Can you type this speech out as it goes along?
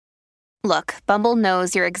Look, Bumble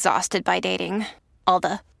knows you're exhausted by dating. All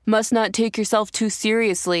the must not take yourself too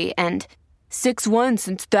seriously and 6'1"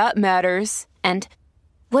 since that matters. And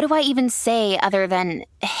what do I even say other than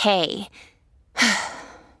hey?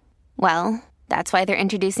 Well, that's why they're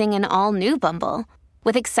introducing an all-new Bumble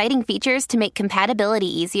with exciting features to make compatibility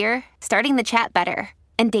easier, starting the chat better,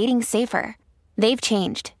 and dating safer. They've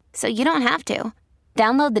changed, so you don't have to.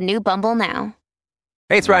 Download the new Bumble now.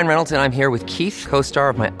 Hey, it's Ryan Reynolds, and I'm here with Keith, co-star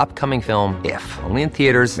of my upcoming film, If, only in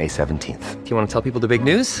theaters May 17th. Do you want to tell people the big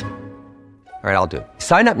news? All right, I'll do it.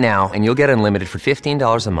 Sign up now and you'll get unlimited for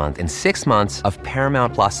 $15 a month and 6 months of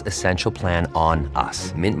Paramount Plus Essential Plan on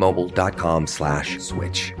us.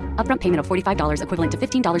 MintMobile.com/switch. Upfront payment of $45 equivalent to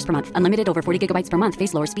 $15 per month. Unlimited over 40 gigabytes per month.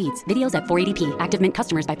 Face lower speeds. Videos at 480p. Active Mint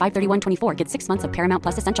customers by 531.24 get 6 months of Paramount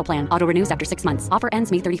Plus Essential Plan. Auto renews after 6 months. Offer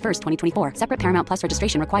ends May 31st, 2024. Separate Paramount Plus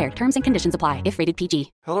registration required. Terms and conditions apply if rated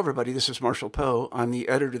PG. Hello, everybody. This is Marshall Poe. I'm the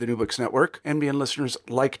editor of the New Books Network. NBN listeners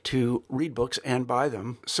like to read books and buy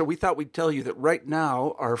them. So we thought we'd tell you that right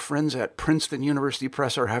now, our friends at Princeton University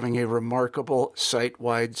Press are having a remarkable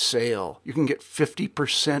site-wide sale. You can get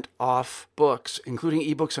 50% off books, including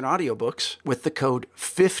ebooks and audiobooks, with the code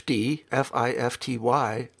 50,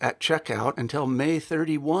 F-I-F-T-Y, at checkout until May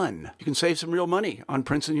 31. You can save some real money on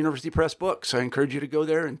Princeton University Press books. I encourage you to go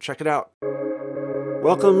there and check it out.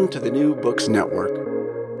 Welcome to the New Books Network.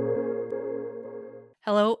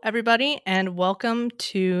 Hello, everybody, and welcome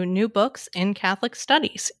to New Books in Catholic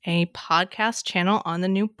Studies, a podcast channel on the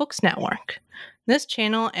New Books Network. This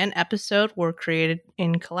channel and episode were created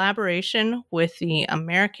in collaboration with the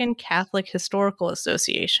American Catholic Historical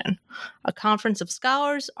Association, a conference of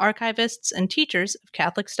scholars, archivists, and teachers of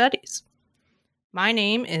Catholic studies. My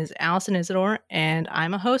name is Allison Isidore, and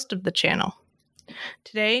I'm a host of the channel.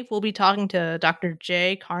 Today, we'll be talking to Dr.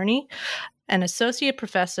 Jay Carney, an associate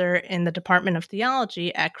professor in the Department of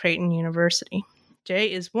Theology at Creighton University.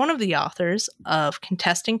 Jay is one of the authors of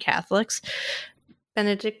Contesting Catholics,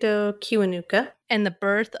 Benedicto Kiwanuka, and The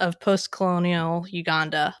Birth of Post-Colonial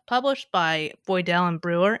Uganda, published by Boydell and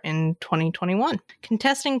Brewer in 2021.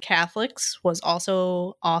 Contesting Catholics was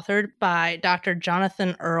also authored by Dr.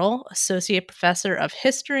 Jonathan Earle, associate professor of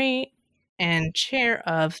history and chair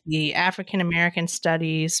of the African American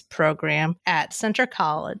Studies program at Centre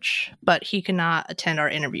College, but he could not attend our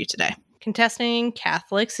interview today. Contesting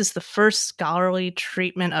Catholics is the first scholarly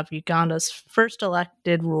treatment of Uganda's first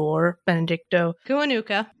elected ruler, Benedicto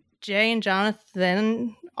Kiwanuka. Jay and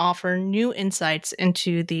Jonathan offer new insights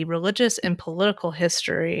into the religious and political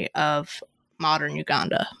history of modern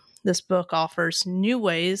Uganda. This book offers new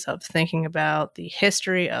ways of thinking about the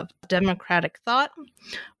history of democratic thought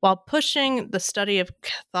while pushing the study of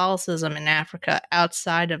Catholicism in Africa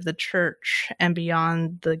outside of the church and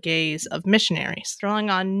beyond the gaze of missionaries,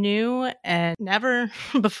 drawing on new and never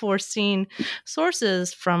before seen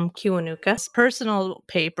sources from Kiwanuka's personal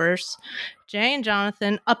papers. Jay and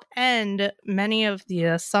Jonathan upend many of the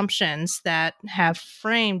assumptions that have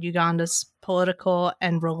framed Uganda's political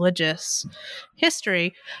and religious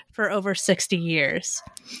history for over 60 years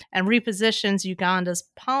and repositions Uganda's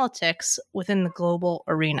politics within the global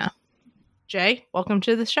arena. Jay, welcome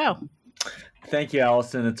to the show. Thank you,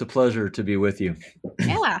 Allison. It's a pleasure to be with you.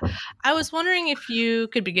 Yeah. I was wondering if you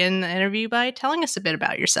could begin the interview by telling us a bit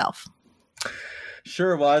about yourself.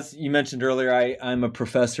 Sure. Well, as you mentioned earlier, I'm a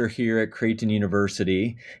professor here at Creighton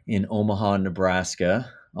University in Omaha, Nebraska,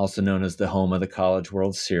 also known as the home of the College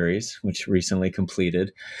World Series, which recently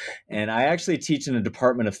completed. And I actually teach in a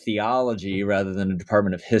department of theology rather than a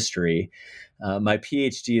department of history. My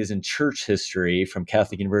PhD is in church history from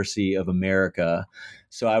Catholic University of America.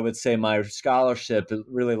 So I would say my scholarship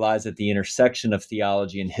really lies at the intersection of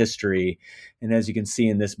theology and history. And as you can see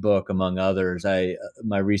in this book, among others,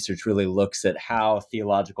 my research really looks at how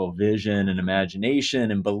theological vision and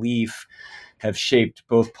imagination and belief have shaped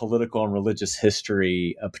both political and religious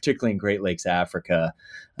history, particularly in Great Lakes, Africa.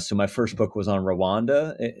 So my first book was on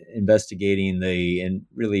Rwanda, investigating and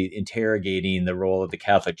really interrogating the role of the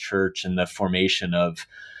Catholic Church in the formation of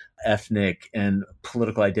ethnic and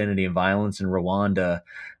political identity and violence in Rwanda.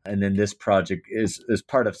 And then this project is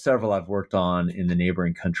part of several I've worked on in the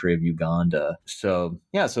neighboring country of Uganda. So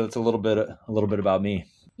it's a little bit about me.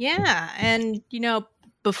 Yeah. And,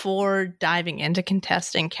 before diving into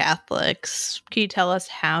Contesting Catholics, can you tell us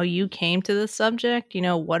how you came to the subject?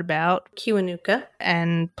 What about Kiwanuka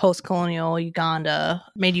and post-colonial Uganda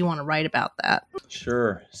made you want to write about that?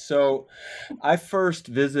 Sure. So I first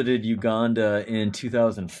visited Uganda in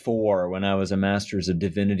 2004 when I was a Master's of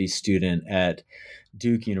Divinity student at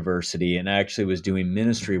Duke University, and I actually was doing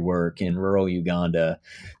ministry work in rural Uganda.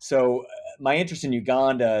 So my interest in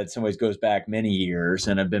Uganda in some ways goes back many years,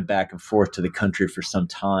 and I've been back and forth to the country for some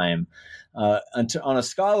time. On a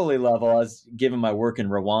scholarly level, as given my work in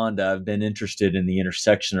Rwanda, I've been interested in the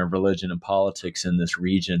intersection of religion and politics in this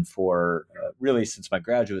region for really since my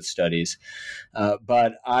graduate studies.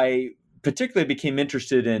 But I particularly became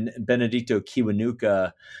interested in Benedicto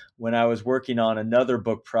Kiwanuka when I was working on another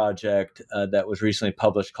book project that was recently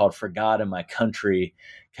published called For God and My Country,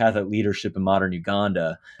 Catholic Leadership in Modern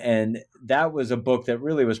Uganda. And that was a book that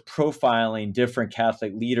really was profiling different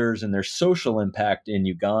Catholic leaders and their social impact in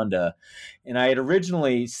Uganda. And I had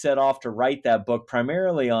originally set off to write that book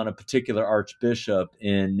primarily on a particular archbishop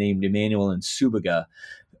named Emmanuel Nsubuga,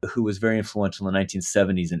 who was very influential in the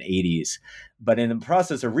 1970s and 80s. But in the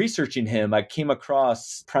process of researching him, I came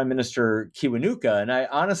across Prime Minister Kiwanuka, and I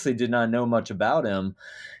honestly did not know much about him.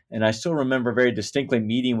 And I still remember very distinctly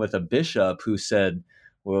meeting with a bishop who said,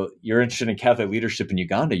 well, you're interested in Catholic leadership in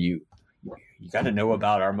Uganda. You got to know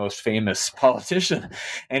about our most famous politician.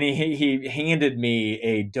 And he handed me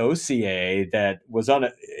a dossier that was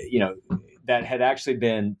that had actually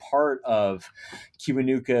been part of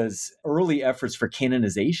Kiwanuka's early efforts for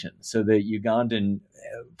canonization. So the Ugandan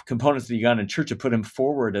components of the Ugandan church have put him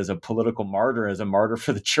forward as a political martyr, as a martyr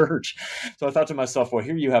for the church. So I thought to myself, well,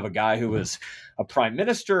 here you have a guy who was a prime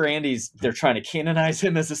minister and they're trying to canonize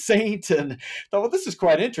him as a saint. And I thought, well, this is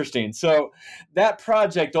quite interesting. So that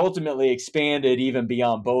project ultimately expanded even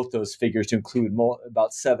beyond both those figures to include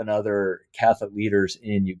about 7 other Catholic leaders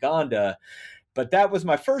in Uganda. But that was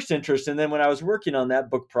my first interest. And then when I was working on that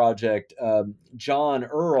book project, John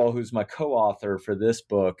Earl, who's my co-author for this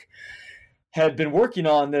book, had been working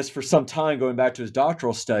on this for some time, going back to his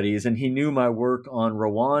doctoral studies, and he knew my work on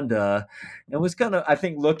Rwanda and was kind of, I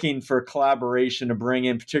think, looking for collaboration to bring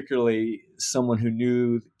in particularly someone who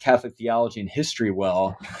knew Catholic theology and history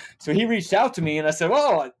well. So he reached out to me and I said,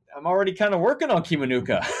 well, I'm already kind of working on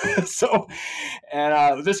Kiwanuka.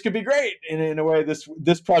 This could be great. And in a way,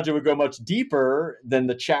 this project would go much deeper than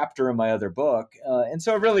the chapter in my other book. And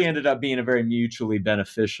so it really ended up being a very mutually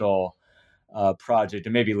beneficial project.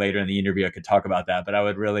 And maybe later in the interview, I could talk about that. But I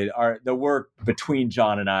would really, the work between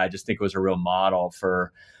John and I just think was a real model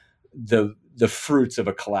for the fruits of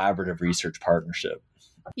a collaborative research partnership.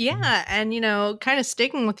 Yeah. And, kind of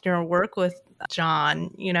sticking with your work with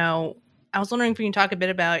John, I was wondering if you can talk a bit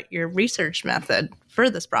about your research method for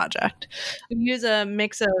this project. You use a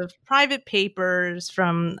mix of private papers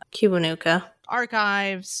from Kiwanuka,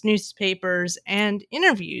 archives, newspapers, and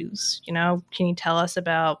interviews. Can you tell us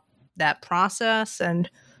about that process and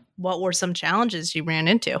what were some challenges you ran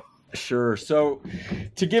into? Sure. So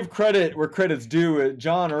to give credit where credit's due,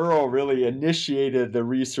 John Earl really initiated the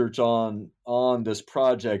research on this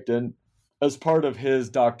project. And as part of his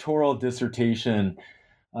doctoral dissertation,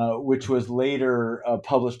 which was later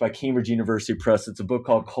published by Cambridge University Press. It's a book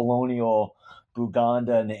called Colonial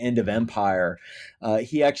Buganda and the End of Empire.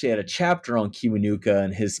 He actually had a chapter on Kiwanuka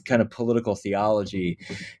and his kind of political theology.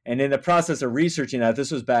 And in the process of researching that, this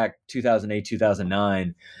was back 2008,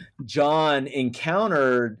 2009, John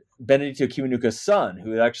encountered Benedicto Kiwanuka's son,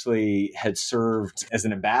 who actually had served as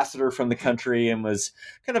an ambassador from the country and was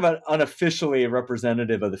kind of unofficially a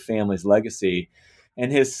representative of the family's legacy. And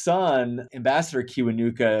his son, Ambassador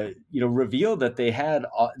Kiwanuka, revealed that they had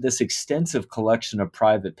this extensive collection of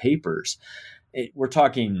private papers. We're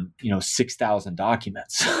talking, 6,000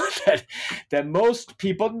 documents that most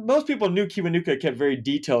people knew Kiwanuka kept very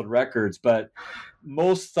detailed records, but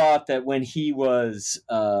most thought that when he was,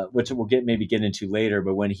 which we'll get into later,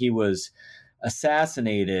 but when he was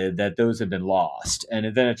assassinated, that those had been lost.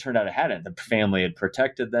 And then it turned out it hadn't. The family had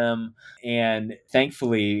protected them. And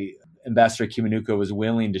thankfully, Ambassador Kiwanuka was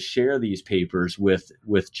willing to share these papers with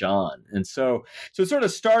John. And so it sort of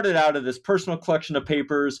started out of this personal collection of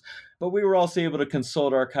papers, but we were also able to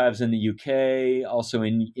consult archives in the UK, also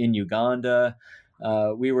in Uganda.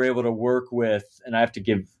 We were able to work with, and I have to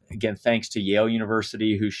give, again, thanks to Yale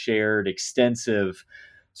University, who shared extensive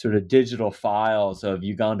sort of digital files of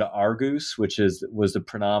Uganda Argus, which was the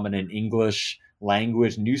predominant English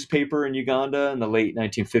language newspaper in Uganda in the late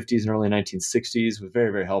 1950s and early 1960s. Was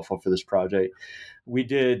very, very helpful for this project. We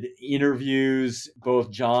did interviews, both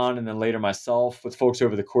John and then later myself, with folks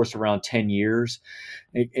over the course of around 10 years,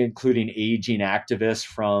 including aging activists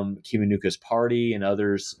from Kiwanuka's party and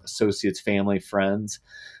others, associates, family, friends.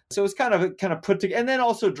 So it's kind of put together, and then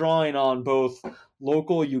also drawing on both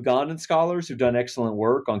local Ugandan scholars who've done excellent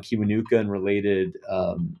work on Kiwanuka and related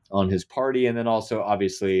on his party, and then also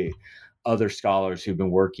obviously other scholars who've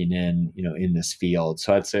been working in this field.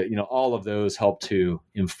 So I'd say, all of those help to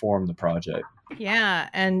inform the project. Yeah.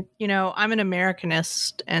 And, I'm an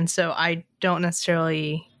Americanist, and so I don't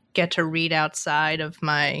necessarily get to read outside of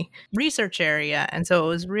my research area. And so it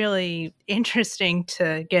was really interesting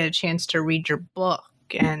to get a chance to read your book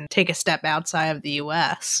and take a step outside of the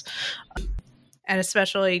US. And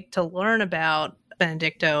especially to learn about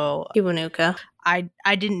Benedicto Kiwanuka.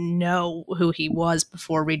 I didn't know who he was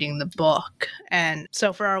before reading the book. And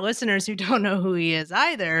so for our listeners who don't know who he is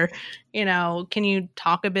either, can you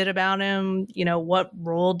talk a bit about him? What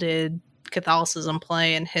role did Catholicism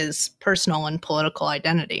play in his personal and political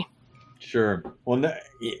identity? Sure. Well,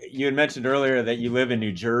 you had mentioned earlier that you live in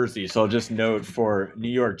New Jersey, so I'll just note for New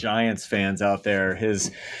York Giants fans out there,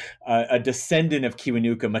 a descendant of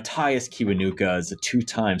Kiwanuka, Matthias Kiwanuka, is a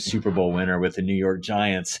two-time Super Bowl winner with the New York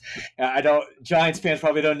Giants. Giants fans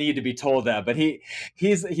probably don't need to be told that, but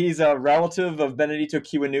he's a relative of Benedicto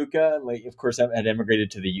Kiwanuka. Like, of course, had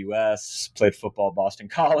immigrated to the U.S., played football at Boston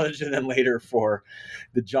College, and then later for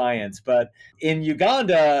the Giants. But in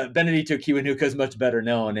Uganda, Benedicto Kiwanuka is much better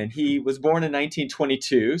known, and he was born in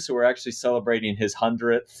 1922, so we're actually celebrating his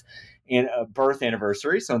 100th birth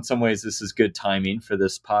anniversary. So in some ways, this is good timing for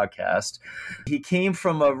this podcast. He came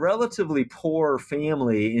from a relatively poor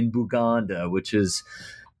family in Buganda, which is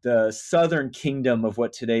the southern kingdom of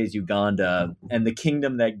what today is Uganda, and the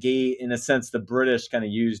kingdom that gave, in a sense, the British kind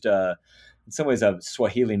of used in some ways, a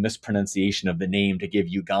Swahili mispronunciation of the name to give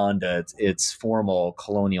Uganda its formal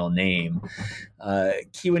colonial name.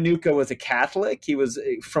 Kiwanuka was a Catholic. He was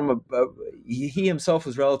he himself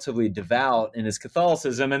was relatively devout in his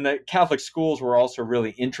Catholicism, and the Catholic schools were also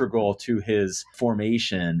really integral to his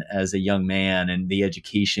formation as a young man and the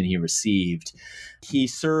education he received. He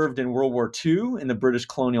served in World War II in the British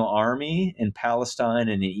colonial army in Palestine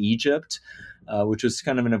and in Egypt, which was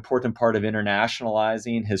kind of an important part of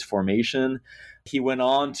internationalizing his formation. He went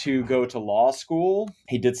on to go to law school.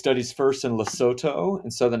 He did studies first in Lesotho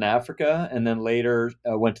in Southern Africa, and then later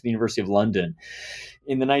went to the University of London.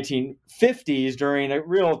 In the 1950s, during a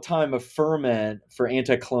real time of ferment for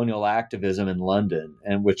anti-colonial activism in London,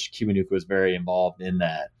 and which Kiwanuka was very involved in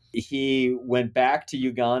that. He went back to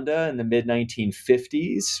Uganda in the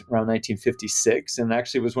mid-1950s, around 1956, and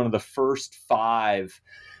actually was one of the first 5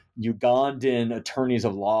 Ugandan attorneys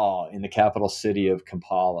of law in the capital city of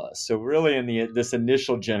Kampala. So really in this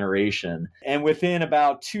initial generation. And within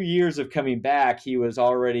about 2 years of coming back, he was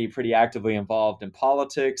already pretty actively involved in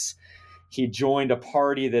politics. He joined a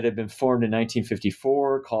party that had been formed in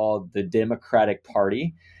 1954 called the Democratic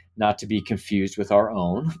Party, not to be confused with our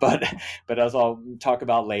own, but as I'll talk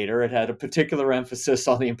about later, it had a particular emphasis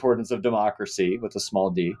on the importance of democracy with a small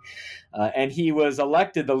d. And he was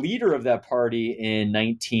elected the leader of that party in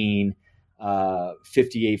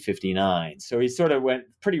 1958-59. So he sort of went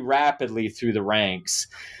pretty rapidly through the ranks.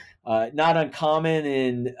 Not uncommon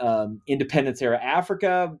in independence-era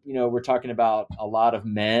Africa. We're talking about a lot of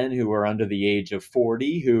men who were under the age of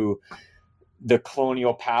 40 who the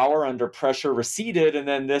colonial power under pressure receded, and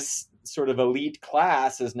then this sort of elite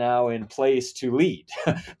class is now in place to lead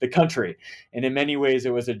the country. And in many ways,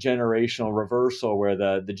 it was a generational reversal where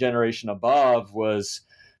the generation above was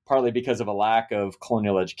partly because of a lack of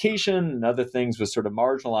colonial education and other things was sort of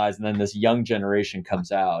marginalized, and then this young generation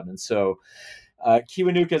comes out. And so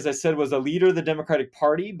Kiwanuka, as I said, was a leader of the Democratic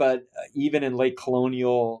Party, but even in late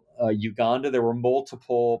colonial Uganda, there were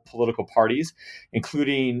multiple political parties,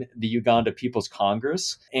 including the Uganda People's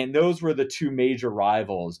Congress. And those were the two major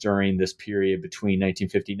rivals during this period between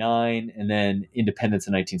 1959 and then independence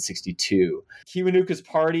in 1962. Kiwanuka's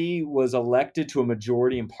party was elected to a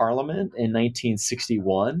majority in parliament in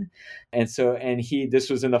 1961. And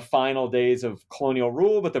this was in the final days of colonial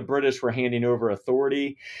rule, but the British were handing over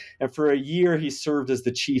authority. And for a year, he served as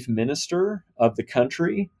the chief minister of the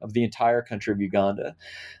country, of the entire country of Uganda.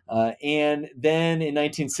 And then in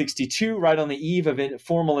 1962, right on the eve of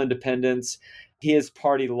formal independence, his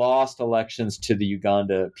party lost elections to the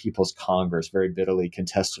Uganda People's Congress, very bitterly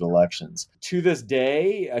contested elections. To this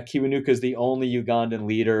day, Kiwanuka is the only Ugandan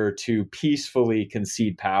leader to peacefully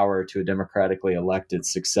concede power to a democratically elected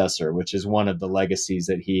successor, which is one of the legacies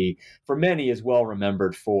that he, for many, is well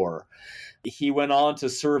remembered for. He went on to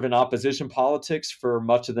serve in opposition politics for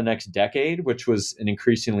much of the next decade, which was an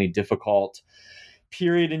increasingly difficult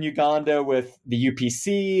period in Uganda with the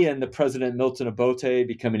UPC and the President Milton Obote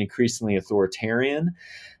becoming increasingly authoritarian.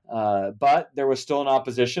 But there was still an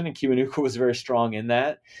opposition, and Kiwanuka was very strong in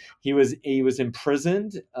that. He was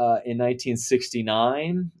imprisoned in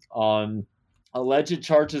 1969 on alleged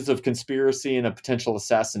charges of conspiracy and a potential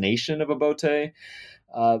assassination of Obote.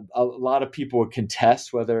 A lot of people would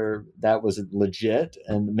contest whether that was legit,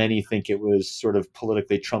 and many think it was sort of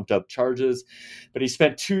politically trumped up charges. But he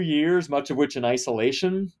spent 2 years, much of which in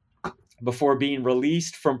isolation, before being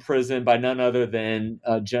released from prison by none other than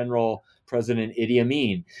General President Idi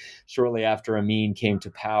Amin, shortly after Amin came to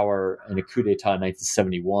power in a coup d'etat in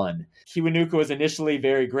 1971. Kiwanuka was initially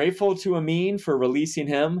very grateful to Amin for releasing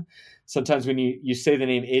him. Sometimes when you say the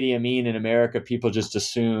name Idi Amin in America, people just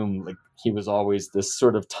assume like he was always this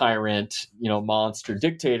sort of tyrant, monster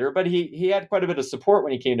dictator, but he had quite a bit of support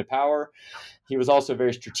when he came to power. He was also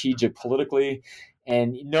very strategic politically.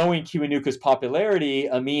 And knowing Kiwanuka's popularity,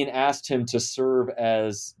 Amin asked him to serve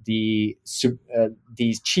as the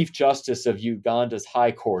Chief Justice of Uganda's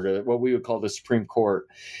High Court, what we would call the Supreme Court.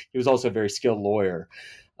 He was also a very skilled lawyer.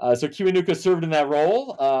 So Kiwanuka served in that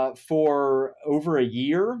role for over a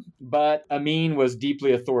year, but Amin was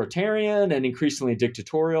deeply authoritarian and increasingly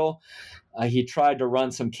dictatorial. He tried to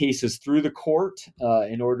run some cases through the court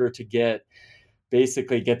in order to get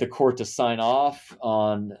the court to sign off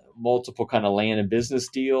on multiple kind of land and business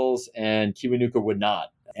deals, and Kiwanuka would not.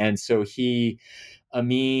 And so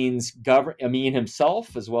Amin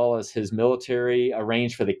himself, as well as his military,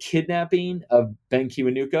 arranged for the kidnapping of Ben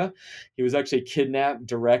Kiwanuka. He was actually kidnapped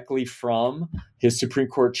directly from his Supreme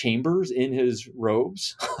Court chambers in his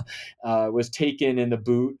robes, was taken in the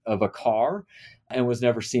boot of a car, and was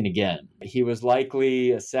never seen again. He was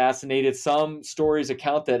likely assassinated. Some stories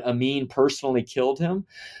account that Amin personally killed him,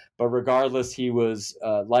 but regardless, he was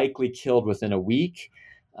likely killed within a week.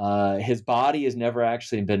 His body has never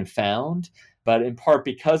actually been found, but in part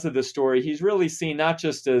because of the story, he's really seen not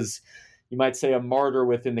just as, you might say, a martyr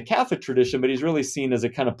within the Catholic tradition, but he's really seen as a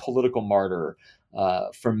kind of political martyr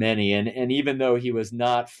for many. And even though he was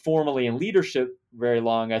not formally in leadership very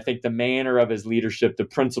long, I think the manner of his leadership, the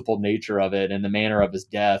principled nature of it, and the manner of his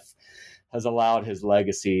death has allowed his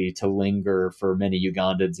legacy to linger for many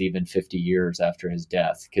Ugandans, even 50 years after his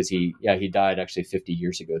death, because he died actually 50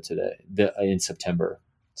 years ago today, in September.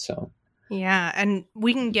 So. Yeah, and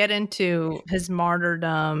we can get into his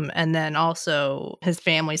martyrdom and then also his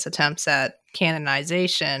family's attempts at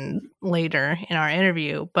canonization later in our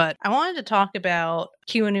interview. But I wanted to talk about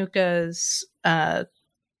Kiwanuka's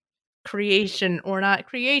creation, or not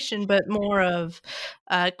creation, but more of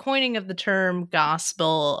coining of the term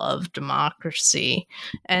gospel of democracy.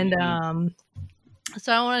 And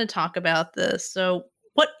so I want to talk about this. So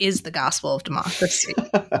what is the gospel of democracy?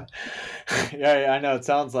 Yeah, I know. It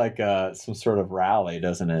sounds like some sort of rally,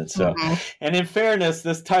 doesn't it? So, And in fairness,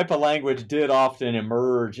 this type of language did often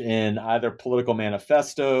emerge in either political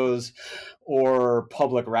manifestos or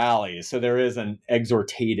public rallies. So there is an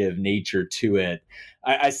exhortative nature to it.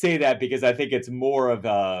 I say that because I think it's more of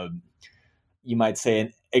a, you might say,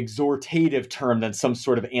 an exhortative term than some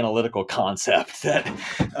sort of analytical concept that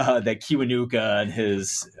Kiwanuka and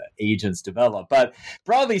his agents developed. But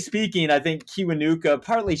broadly speaking, I think Kiwanuka,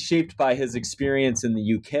 partly shaped by his experience in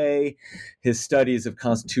the UK, his studies of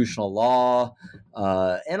constitutional law,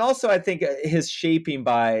 and also I think his shaping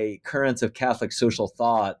by currents of Catholic social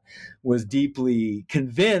thought, was deeply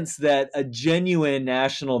convinced that a genuine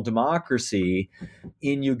national democracy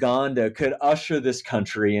in Uganda could usher this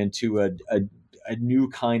country into a new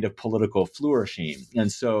kind of political flourishing.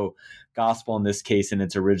 And so gospel in this case in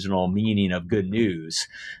its original meaning of good news.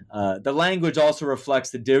 The language also reflects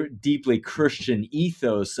the deeply Christian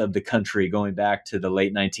ethos of the country going back to the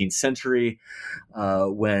late 19th century,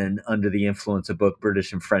 when under the influence of both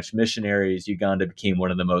British and French missionaries, Uganda became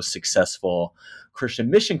one of the most successful Christian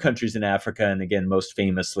mission countries in Africa, and again, most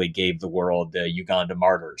famously gave the world the Uganda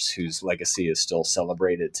martyrs, whose legacy is still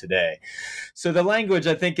celebrated today. So the language,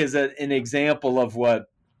 I think, is an example of what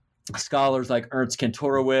scholars like Ernst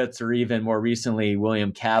Kantorowicz, or even more recently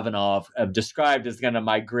William Kavanaugh, have described as kind of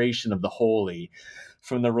migration of the holy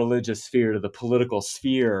from the religious sphere to the political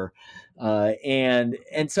sphere. And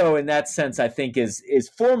so in that sense, I think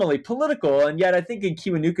is formally political. And yet I think in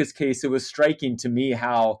Kiwanuka's case, it was striking to me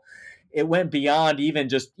how it went beyond even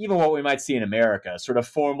what we might see in America, sort of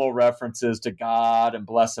formal references to God and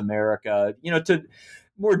bless America, to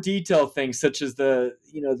more detailed things such as the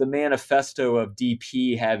manifesto of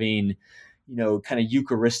DP having, kind of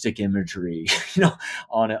Eucharistic imagery,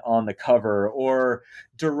 on the cover, or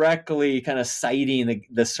directly kind of citing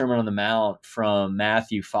the Sermon on the Mount from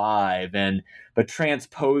Matthew 5, but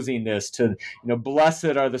transposing this to,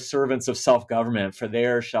 blessed are the servants of self-government, for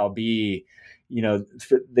there shall be,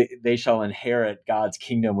 they shall inherit God's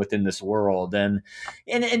kingdom within this world. And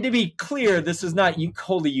to be clear, this is not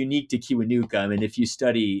wholly unique to Kiwanuka. I mean, if you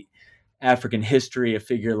study African history, a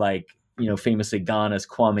figure like famously Ghana's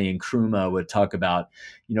Kwame Nkrumah would talk about,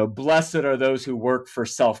 blessed are those who work for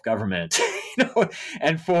self-government,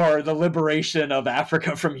 and for the liberation of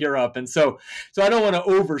Africa from Europe. And so I don't want to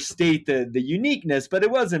overstate the uniqueness, but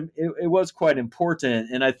it was quite important.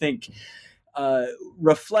 And I think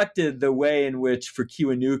reflected the way in which for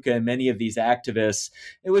Kiwanuka and many of these activists,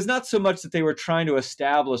 it was not so much that they were trying to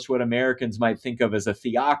establish what Americans might think of as a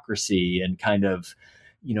theocracy and kind of,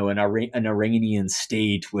 an Iranian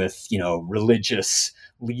state with, religious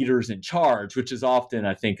leaders in charge, which is often,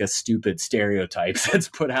 I think, a stupid stereotype that's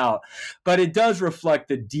put out. But it does reflect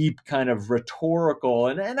the deep kind of rhetorical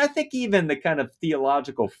and I think even the kind of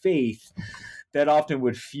theological faith that often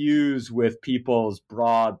would fuse with people's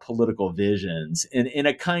broad political visions in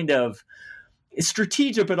a kind of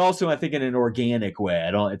strategic, but also I think in an organic way.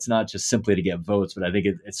 It's not just simply to get votes, but I think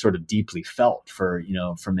it's sort of deeply felt for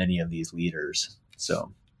many of these leaders.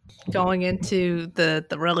 So going into the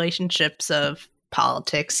relationships of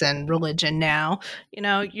politics and religion now,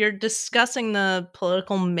 you're discussing the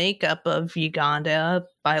political makeup of Uganda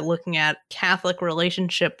by looking at Catholic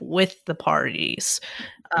relationship with the parties.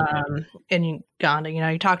 In Uganda,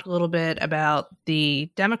 you talked a little bit about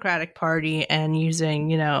the Democratic Party and using,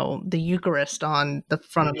 the Eucharist on the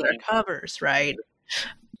front of their covers, right?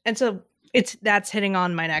 And so that's hitting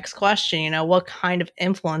on my next question. What kind of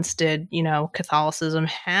influence did, Catholicism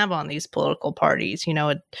have on these political parties?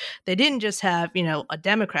 They didn't just have, a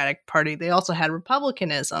Democratic Party, they also had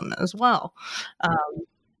Republicanism as well.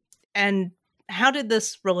 And how did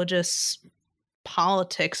this religious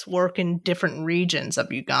politics work in different regions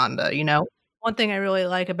of Uganda? One thing I really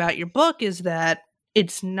like about your book is that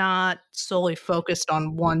it's not solely focused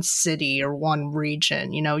on one city or one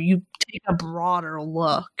region. You take a broader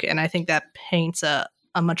look, and I think that paints a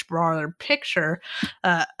much broader picture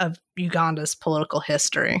of Uganda's political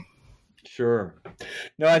history. Sure.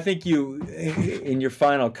 No, I think you, in your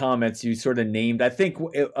final comments, you sort of named, I think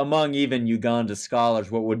among even Uganda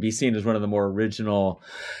scholars, what would be seen as one of the more original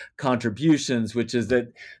contributions, which is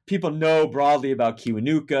that people know broadly about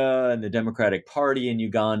Kiwanuka and the Democratic Party in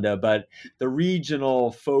Uganda, but the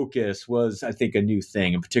regional focus was, I think, a new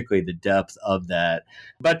thing, and particularly the depth of that.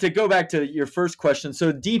 But to go back to your first question,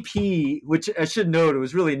 so DP, which I should note, it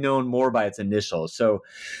was really known more by its initials. So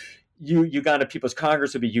Uganda People's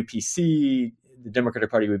Congress would be UPC, the Democratic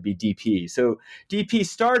Party would be DP. So DP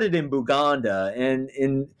started in Buganda,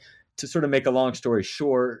 and to sort of make a long story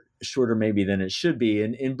shorter maybe than it should be,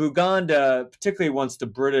 in Buganda, particularly once the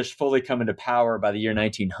British fully come into power by the year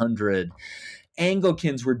 1900,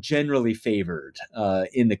 Anglicans were generally favored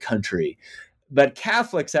in the country. But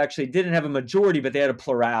Catholics actually didn't have a majority, but they had a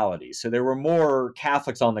plurality. So there were more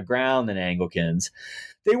Catholics on the ground than Anglicans.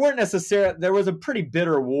 They weren't necessarily, there was a pretty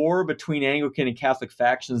bitter war between Anglican and Catholic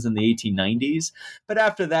factions in the 1890s. But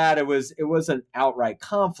after that, it was an outright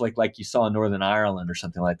conflict like you saw in Northern Ireland or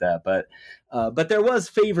something like that. But there was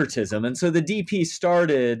favoritism. And so the DP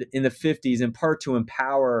started in the 50s in part to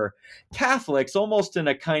empower Catholics almost in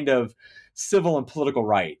a kind of civil and political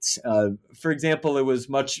rights. For example, it was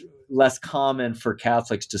much less common for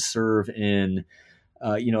Catholics to serve in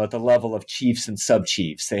at the level of chiefs and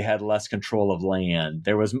sub-chiefs. They had less control of land.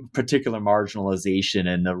 There was particular marginalization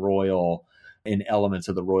in elements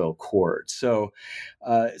of the royal court. So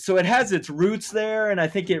it has its roots there, and I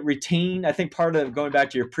think it retained, part of, going back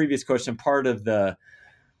to your previous question, part of the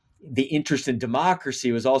interest in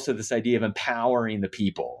democracy was also this idea of empowering the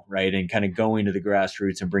people, right? And kind of going to the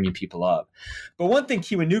grassroots and bringing people up. But one thing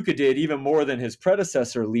Kiwanuka did, even more than his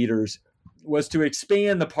predecessor leaders, was to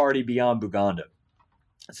expand the party beyond Buganda,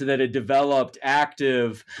 so that it developed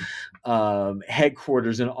active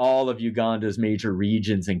headquarters in all of Uganda's major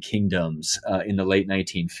regions and kingdoms in the late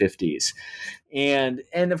 1950s. And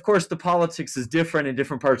of course, the politics is different in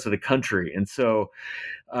different parts of the country. And so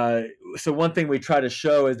one thing we try to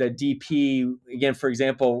show is that DP, again, for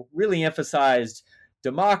example, really emphasized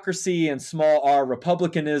democracy and small r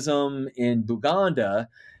republicanism in Buganda,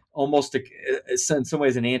 almost in some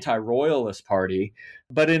ways an anti-royalist party.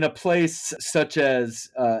 But in a place such as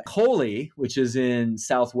Koli, which is in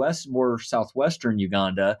more southwestern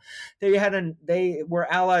Uganda, they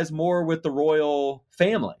were allies more with the royal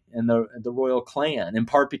family and the royal clan, in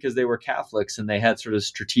part because they were Catholics and they had sort of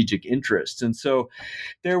strategic interests. And so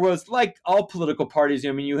there was, like all political parties,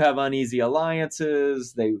 you have uneasy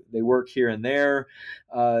alliances, they work here and there.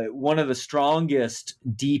 One of the strongest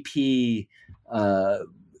DP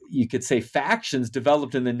you could say factions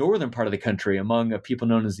developed in the northern part of the country among people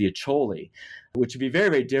known as the Acholi, which would be very,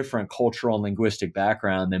 very different cultural and linguistic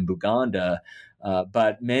background than Buganda.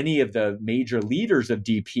 But many of the major leaders of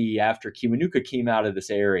DP after Kiwanuka came out of this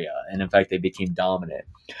area. And in fact, they became dominant.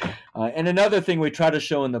 And another thing we try to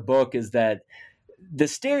show in the book is that the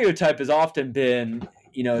stereotype has often been,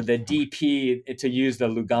 the DP, to use the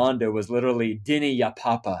Luganda, was literally Dini ya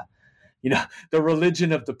Papa, the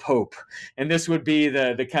religion of the Pope. And this would be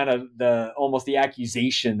the kind of almost the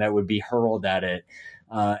accusation that would be hurled at it.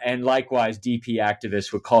 And likewise, DP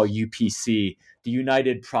activists would call UPC the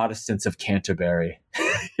United Protestants of Canterbury,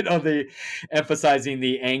 emphasizing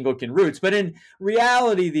the Anglican roots. But in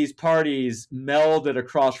reality, these parties melded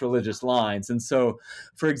across religious lines. And so,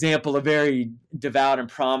 for example, a very devout and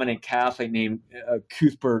prominent Catholic named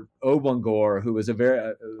Cuthbert Obongor, who was a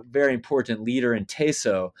very important leader in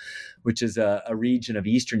Teso, which is a region of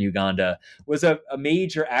eastern Uganda, was a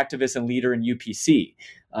major activist and leader in UPC,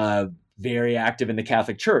 very active in the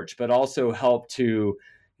Catholic Church, but also helped to,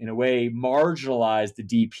 in a way, marginalize the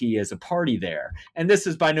DP as a party there. And this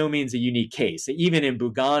is by no means a unique case. Even in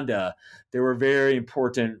Buganda, there were very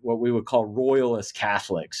important, what we would call royalist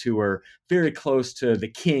Catholics, who were very close to the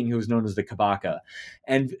king, who was known as the Kabaka,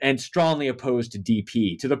 and strongly opposed to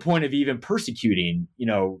DP, to the point of even persecuting,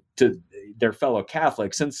 to their fellow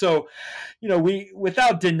Catholics. And so, we,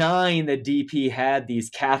 without denying that DP had these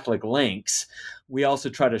Catholic links, we also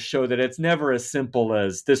try to show that it's never as simple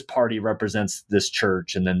as this party represents this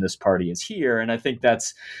church and then this party is here. And I think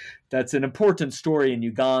that's an important story in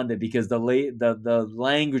Uganda, because the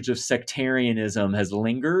language of sectarianism has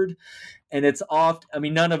lingered. And it's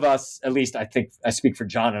none of us, at least I think I speak for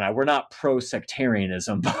John and I, we're not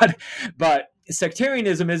pro-sectarianism, but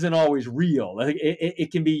sectarianism isn't always real.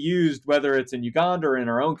 It can be used, whether it's in Uganda or in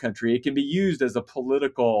our own country, it can be used as a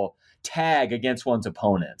political tag against one's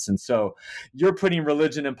opponents. And so you're putting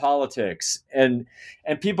religion in politics, and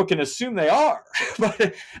people can assume they are,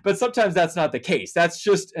 but sometimes that's not the case. That's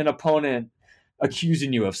just an opponent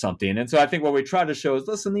accusing you of something. And so I think what we try to show is,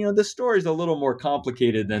 listen, this story is a little more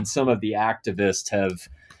complicated than some of the activists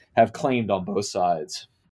have claimed on both sides.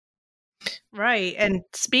 Right. And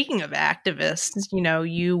speaking of activists,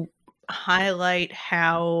 you highlight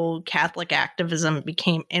how Catholic activism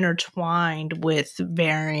became intertwined with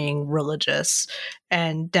varying religious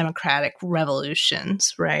and democratic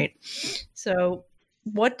revolutions, right? So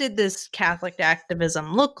what did this Catholic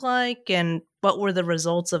activism look like, and what were the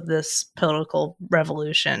results of this political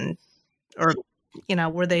revolution? Or,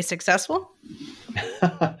 were they successful?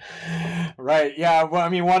 Right. Yeah. Well,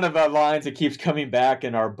 one of the lines that keeps coming back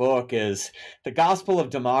in our book is the gospel of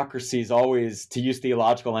democracy is always, to use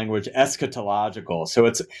theological language, eschatological.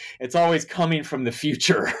 So it's always coming from the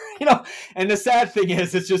future, and the sad thing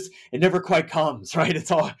is, it never quite comes, right? It's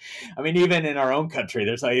all, even in our own country,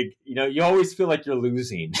 there's you always feel like you're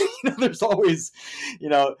losing. There's always,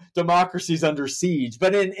 democracy's under siege.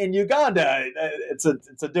 But in Uganda, it's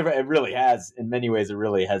a different, it really has, in many ways, it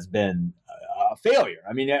really has been a failure.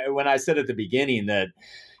 When I said at the beginning that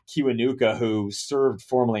Kiwanuka, who served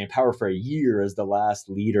formally in power for a year as the last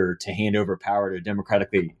leader to hand over power to a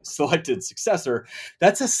democratically selected successor,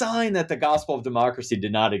 that's a sign that the gospel of democracy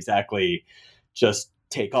did not exactly just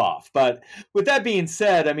take off. But with that being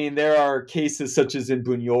said, there are cases such as in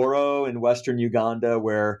Bunyoro in Western Uganda,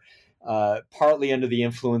 where partly under the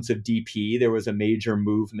influence of DP, there was a major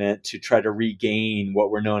movement to try to regain what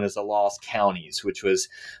were known as the lost counties, which was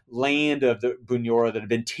land of the Bunyoro that had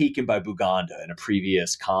been taken by Buganda in a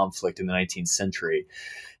previous conflict in the 19th century.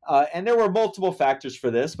 And there were multiple factors for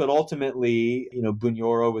this, but ultimately,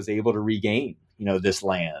 Bunyoro was able to regain, this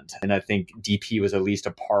land. And I think DP was at least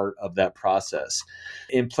a part of that process.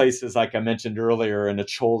 In places like I mentioned earlier, in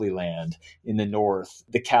Acholi land in the north,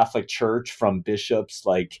 the Catholic Church, from bishops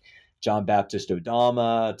like John Baptist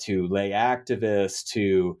Odama to lay activists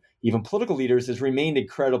to even political leaders, has remained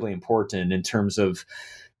incredibly important in terms of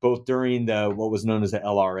both during what was known as the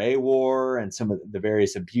LRA war and some of the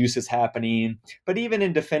various abuses happening, but even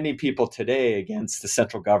in defending people today against the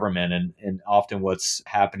central government and often what's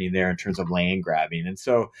happening there in terms of land grabbing. And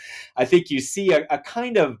so I think you see a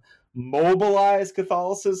kind of mobilized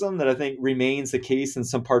Catholicism that I think remains the case in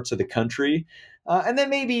some parts of the country. And then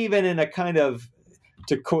maybe even in a kind of,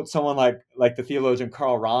 to quote someone like the theologian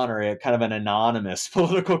Karl Rahner, a kind of an anonymous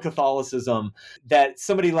political Catholicism, that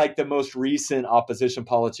somebody like the most recent opposition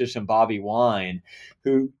politician, Bobby Wine,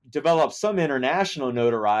 who developed some international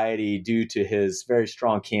notoriety due to his very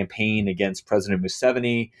strong campaign against President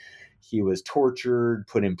Museveni. He was tortured,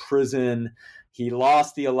 put in prison. He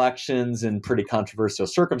lost the elections in pretty controversial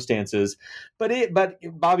circumstances, but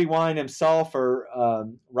Bobby Wine himself, or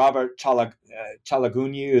Robert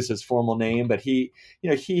Chalagunyu is his formal name, but he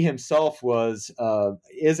himself is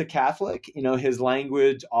a Catholic. His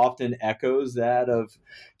language often echoes that of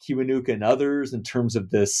Kiwanuka and others in terms of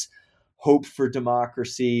this hope for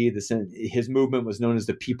democracy. His movement was known as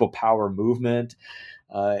the People Power Movement.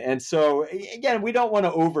 And so, again, we don't want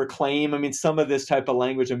to overclaim. I mean, some of this type of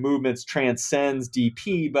language and movements transcends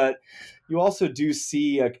DP, but you also do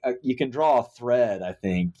see you can draw a thread, I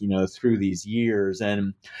think, through these years.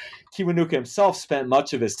 And Kiwanuka himself spent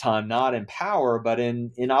much of his time not in power, but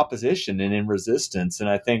in opposition and in resistance. And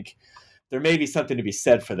I think there may be something to be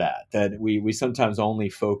said for that we sometimes only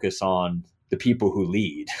focus on the people who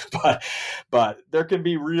lead, but there can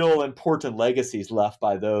be real important legacies left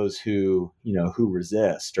by those who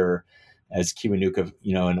resist. Or as Kiwanuka,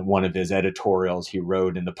 in one of his editorials he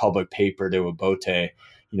wrote in the public paper to Obote,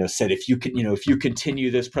 said, if you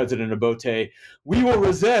continue this, President Obote, we will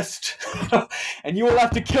resist and you will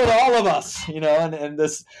have to kill all of us, and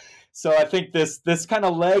this. So I think this kind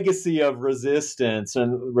of legacy of resistance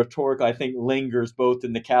and rhetoric, I think, lingers both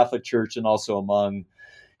in the Catholic Church and also among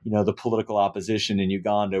the political opposition in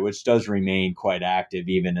Uganda, which does remain quite active,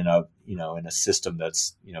 even in a system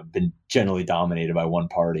that's been generally dominated by one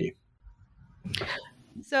party.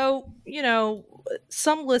 So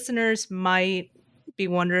some listeners might be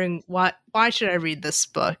wondering why should I read this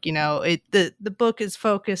book? The book is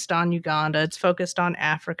focused on Uganda. It's focused on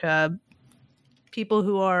Africa. People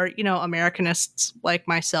who are Americanists like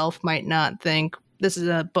myself might not think this is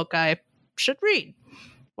a book I should read.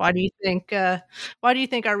 Why do you think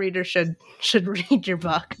our readers should read your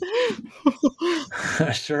book?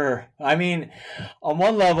 Sure. I mean, on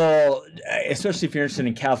one level, especially if you're interested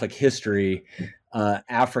in Catholic history,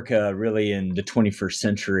 Africa really in the 21st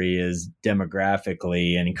century is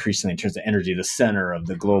demographically and increasingly in terms of energy the center of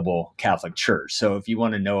the global Catholic Church. So if you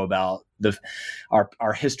want to know about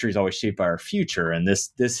our history is always shaped by our future, and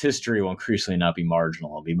this history will increasingly not be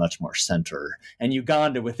marginal; it'll be much more centered. And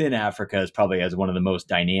Uganda within Africa is probably has one of the most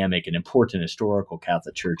dynamic and important historical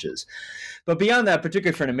Catholic churches. But beyond that,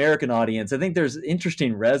 particularly for an American audience, I think there's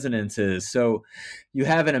interesting resonances. So you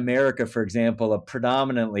have in America, for example, a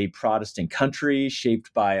predominantly Protestant country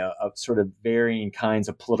shaped by a sort of varying kinds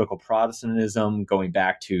of political Protestantism, going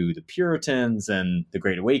back to the Puritans and the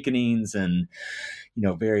Great Awakenings and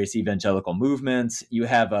various evangelical movements. You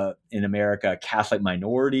have in America a Catholic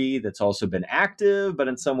minority that's also been active, but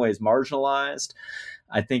in some ways marginalized.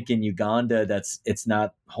 I think in Uganda, it's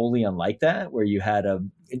not wholly unlike that, where you had a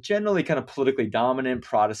generally kind of politically dominant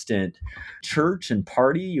Protestant church and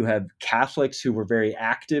party. You have Catholics who were very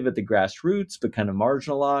active at the grassroots, but kind of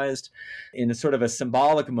marginalized. In a sort of a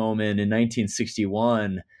symbolic moment in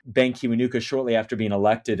 1961, Ben Kiwanuka, shortly after being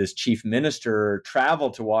elected as chief minister,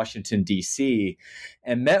 traveled to Washington, D.C.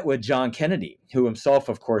 and met with John Kennedy, who himself,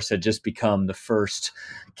 of course, had just become the first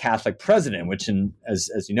Catholic president, which,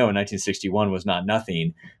 as you know, in 1961 was not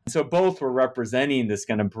nothing. So both were representing this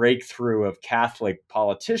kind of breakthrough of Catholic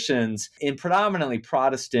politicians in predominantly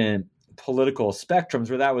Protestant political spectrums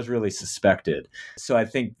where that was really suspected. So I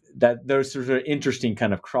think that those sort of interesting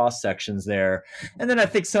kind of cross sections there. And then I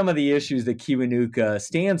think some of the issues that Kiwanuka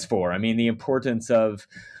stands for, I mean, the importance of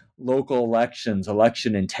local elections,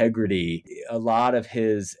 election integrity. A lot of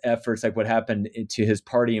his efforts, like what happened to his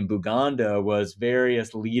party in Buganda, was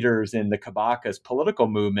various leaders in the Kabaka's political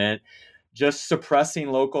movement just suppressing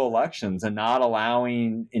local elections and not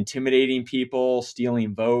allowing, intimidating people,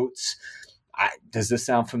 stealing votes. Does this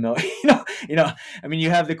sound familiar? I mean,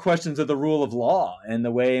 you have the questions of the rule of law and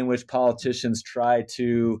the way in which politicians try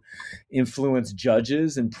to influence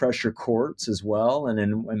judges and pressure courts as well. And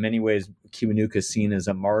in many ways, Kiwanuka is seen as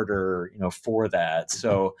a martyr, for that.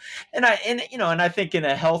 So, and I think in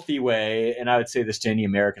a healthy way, and I would say this to any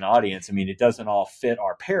American audience, I mean, it doesn't all fit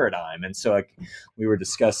our paradigm. And so, like we were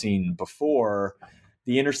discussing before,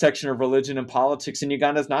 the intersection of religion and politics in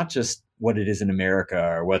Uganda is not just what it is in America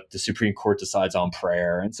or what the Supreme Court decides on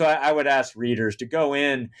prayer. And so I would ask readers to go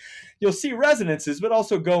in, you'll see resonances, but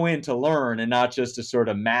also go in to learn and not just to sort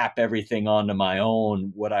of map everything onto my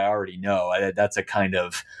own, what I already know. That's a kind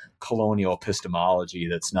of colonial epistemology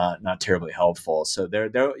that's not terribly helpful. So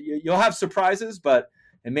there you'll have surprises, but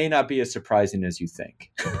it may not be as surprising as you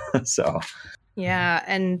think. So, yeah.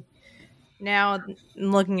 And now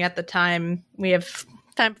looking at the time, we have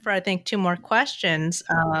time for, I think, 2 more questions.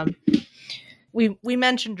 We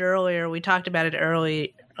mentioned earlier, we talked about it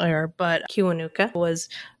earlier, but Kiwanuka was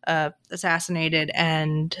assassinated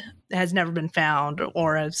and has never been found,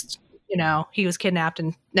 or as he was kidnapped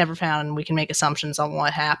and never found, and we can make assumptions on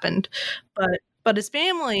what happened. But his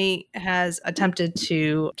family has attempted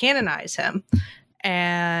to canonize him.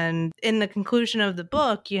 And in the conclusion of the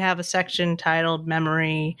book, you have a section titled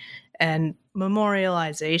Memory and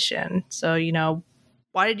Memorialization. So,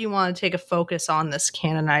 why did you want to take a focus on this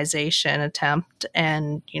canonization attempt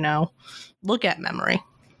and, look at memory?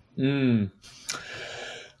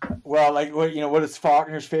 Well, what is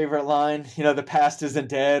Faulkner's favorite line? The past isn't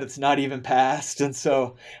dead, it's not even past. And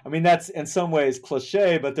so, that's in some ways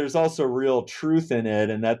cliche, but there's also real truth in it.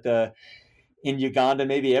 And that in Uganda,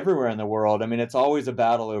 maybe everywhere in the world, it's always a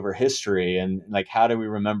battle over history and how do we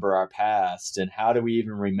remember our past and how do we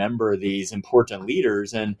even remember these important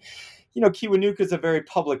leaders? And, Kiwanuka is a very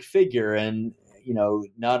public figure and,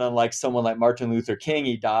 not unlike someone like Martin Luther King,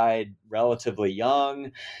 he died relatively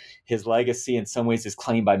young. His legacy in some ways is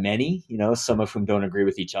claimed by many, some of whom don't agree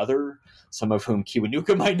with each other, some of whom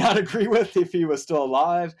Kiwanuka might not agree with if he was still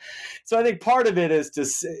alive. So I think part of it is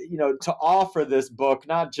to offer this book,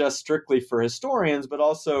 not just strictly for historians, but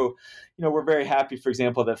also, we're very happy, for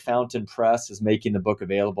example, that Fountain Press is making the book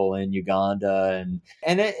available in Uganda.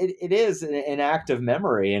 And it is an act of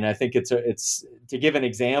memory. And I think it's to give an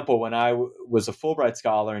example, when I was a Fulbright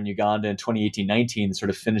scholar in Uganda in 2018-19, sort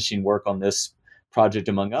of finishing work on this project,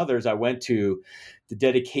 among others, I went to the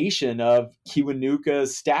dedication of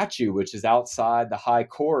Kiwanuka's statue, which is outside the High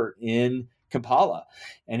Court in Kampala.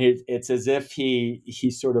 And it's as if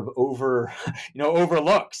he sort of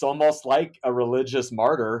overlooks, almost like a religious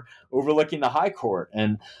martyr overlooking the High Court.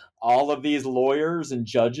 And all of these lawyers and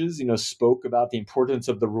judges, spoke about the importance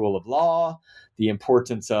of the rule of law, the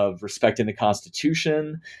importance of respecting the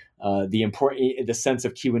Constitution, the sense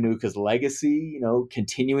of Kiwanuka's legacy,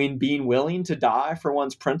 continuing being willing to die for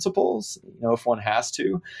one's principles, if one has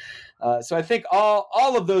to. So I think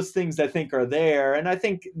all of those things I think are there. And I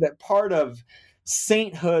think that part of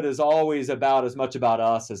sainthood is always about as much about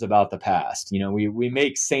us as about the past. We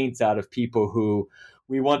make saints out of people who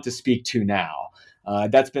we want to speak to now.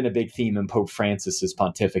 That's been a big theme in Pope Francis's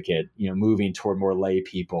pontificate, moving toward more lay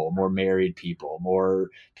people, more married people, more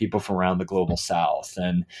people from around the global south.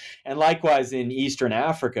 And likewise in Eastern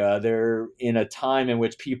Africa, they're in a time in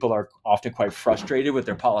which people are often quite frustrated with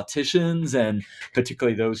their politicians, and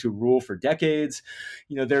particularly those who rule for decades.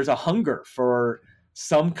 There's a hunger for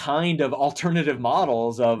some kind of alternative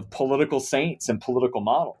models of political saints and political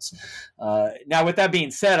models. Now, with that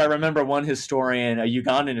being said, I remember one historian, a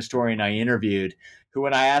Ugandan historian I interviewed, who,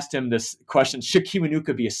 when I asked him this question, should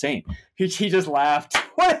Kiwanuka be a saint? He just laughed.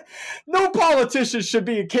 What? No politician should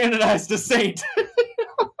be canonized a saint.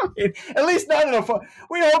 At least not in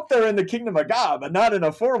we hope they're in the kingdom of God, but not in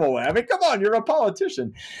a formal way. Come on, you're a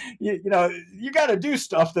politician. You got to do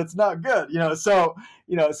stuff that's not good. So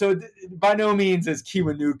by no means is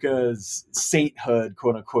Kiwanuka's sainthood,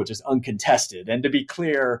 quote unquote, just uncontested. And to be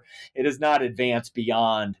clear, it has not advanced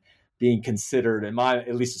beyond being considered,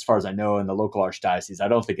 at least as far as I know, in the local archdiocese. I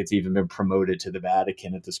don't think it's even been promoted to the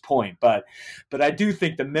Vatican at this point. But I do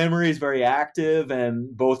think the memory is very active,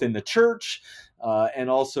 and both in the church and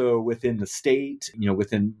also within the state,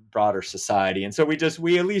 within broader society. And so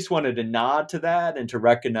we at least wanted to nod to that and to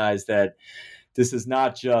recognize that this is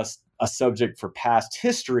not just a subject for past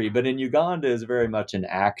history, but in Uganda is very much an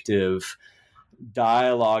active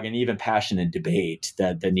dialogue and even passionate debate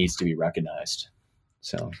that needs to be recognized.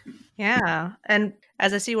 So, yeah. And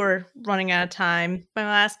as I see we're running out of time, my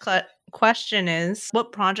last question is,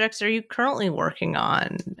 what projects are you currently working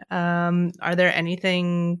on? Are there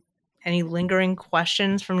any lingering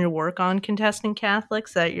questions from your work on contesting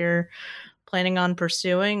Catholics that you're planning on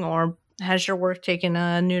pursuing, or has your work taken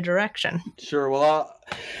a new direction? Sure. Well,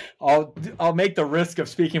 I'll make the risk of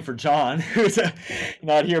speaking for John, who's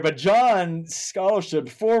not here, but John's scholarship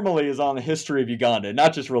formally is on the history of Uganda,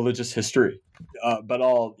 not just religious history, but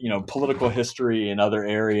all, political history and other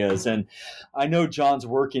areas. And I know John's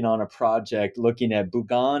working on a project looking at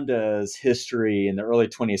Buganda's history in the early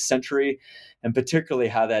 20th century, and particularly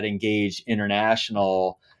how that engaged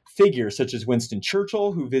international figures such as Winston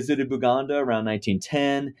Churchill, who visited Buganda around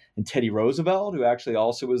 1910, and Teddy Roosevelt, who actually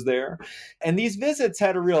also was there. And these visits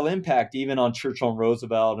had a real impact even on Churchill and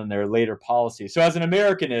Roosevelt and their later policies. So as an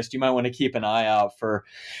Americanist, you might want to keep an eye out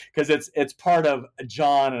because it's part of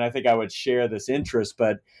John, and I think I would share this interest,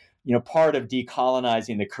 but part of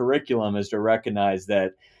decolonizing the curriculum is to recognize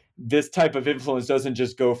that this type of influence doesn't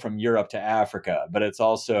just go from Europe to Africa, but it's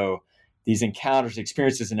also these encounters,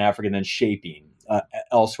 experiences in Africa, and then shaping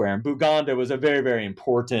elsewhere. And Buganda was a very, very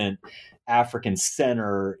important African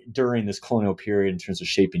center during this colonial period in terms of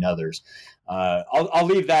shaping others. I'll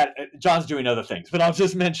leave that. John's doing other things, but I'll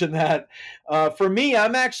just mention that. For me,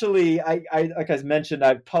 I'm actually, I like I mentioned,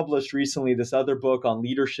 I've published recently this other book on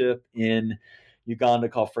leadership in Uganda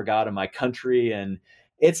called Forgotten My Country. And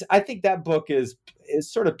I think that book is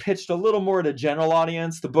sort of pitched a little more to a general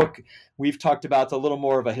audience. The book we've talked about is a little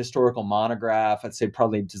more of a historical monograph. I'd say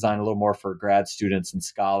probably designed a little more for grad students and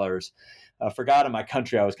scholars. Forgotten My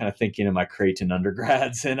Country, I was kind of thinking of my Creighton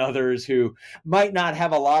undergrads and others who might not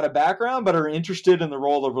have a lot of background, but are interested in the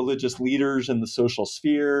role of religious leaders in the social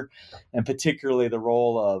sphere, and particularly the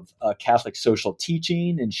role of Catholic social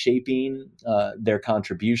teaching in shaping their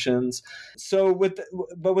contributions. So with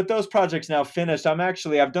those projects now finished,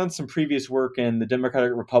 I've done some previous work in the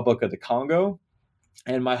Democratic Republic of the Congo.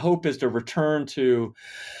 And my hope is to return to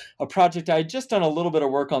a project I had just done a little bit of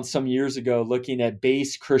work on some years ago, looking at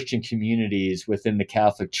base Christian communities within the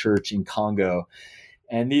Catholic Church in Congo.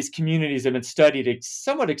 And these communities have been studied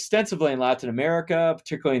somewhat extensively in Latin America,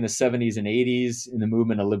 particularly in the 70s and 80s in the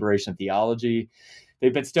movement of liberation theology.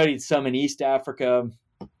 They've been studied some in East Africa,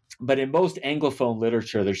 but in most Anglophone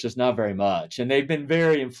literature, there's just not very much. And they've been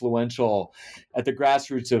very influential at the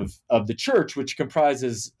grassroots of the church, which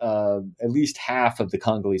comprises at least half of the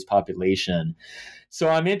Congolese population. So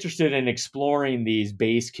I'm interested in exploring these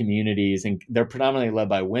base communities, and they're predominantly led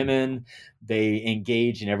by women. They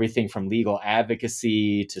engage in everything from legal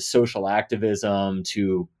advocacy to social activism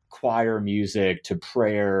to choir music to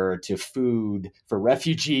prayer to food for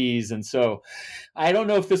refugees. And so I don't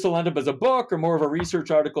know if this will end up as a book or more of a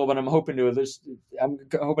research article, but I'm hoping to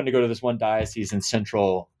go to this one diocese in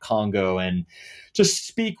central Congo and just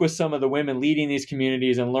speak with some of the women leading these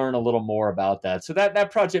communities and learn a little more about that. So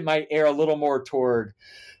that project might err a little more toward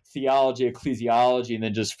theology, ecclesiology, and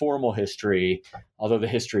then just formal history. Although the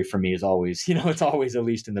history for me is always, it's always at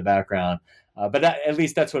least in the background. But at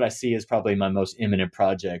least that's what I see as probably my most imminent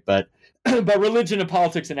project. But religion and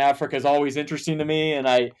politics in Africa is always interesting to me, and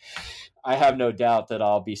I have no doubt that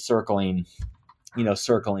I'll be circling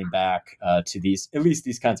back to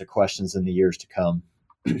these kinds of questions in the years to come.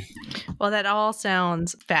 Well, that all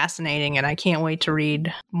sounds fascinating, and I can't wait to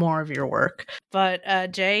read more of your work. But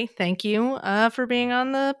Jay, thank you for being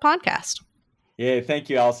on the podcast. Yeah, thank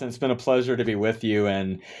you, Allison. It's been a pleasure to be with you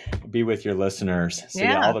and be with your listeners. So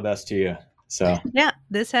yeah, all the best to you. So yeah,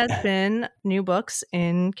 this has been New Books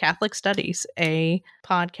in Catholic Studies, a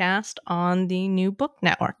podcast on the New Book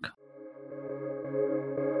Network.